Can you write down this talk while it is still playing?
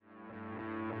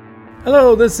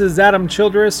Hello, this is Adam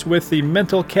Childress with the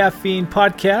Mental Caffeine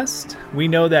Podcast. We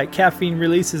know that caffeine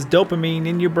releases dopamine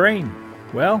in your brain.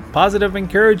 Well, positive,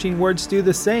 encouraging words do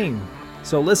the same.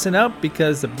 So listen up,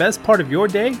 because the best part of your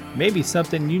day may be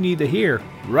something you need to hear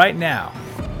right now.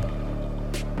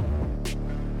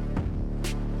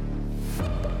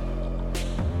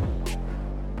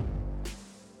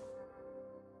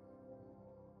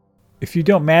 If you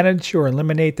don't manage or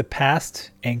eliminate the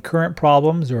past and current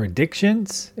problems or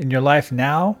addictions in your life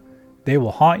now, they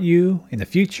will haunt you in the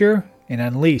future and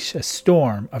unleash a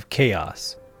storm of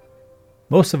chaos.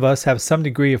 Most of us have some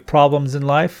degree of problems in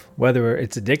life, whether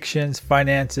it's addictions,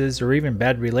 finances, or even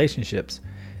bad relationships.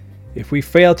 If we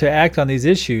fail to act on these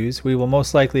issues, we will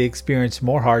most likely experience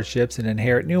more hardships and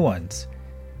inherit new ones.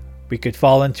 We could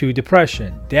fall into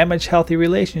depression, damage healthy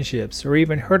relationships, or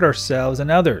even hurt ourselves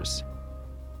and others.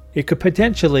 It could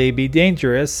potentially be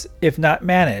dangerous if not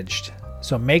managed.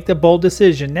 So make the bold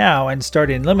decision now and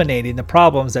start eliminating the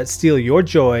problems that steal your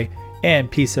joy and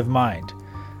peace of mind.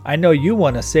 I know you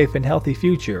want a safe and healthy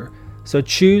future, so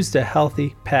choose the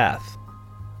healthy path.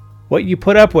 What you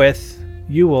put up with,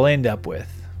 you will end up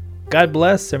with. God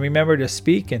bless, and remember to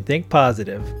speak and think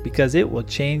positive, because it will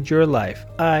change your life.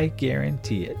 I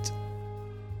guarantee it.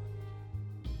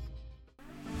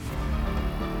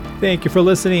 Thank you for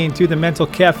listening to the Mental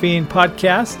Caffeine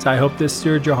Podcast. I hope this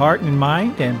stirred your heart and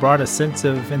mind and brought a sense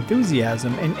of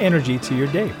enthusiasm and energy to your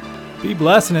day. Be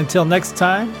blessed, and until next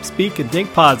time, speak and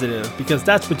think positive, because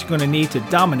that's what you're going to need to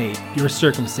dominate your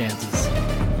circumstances.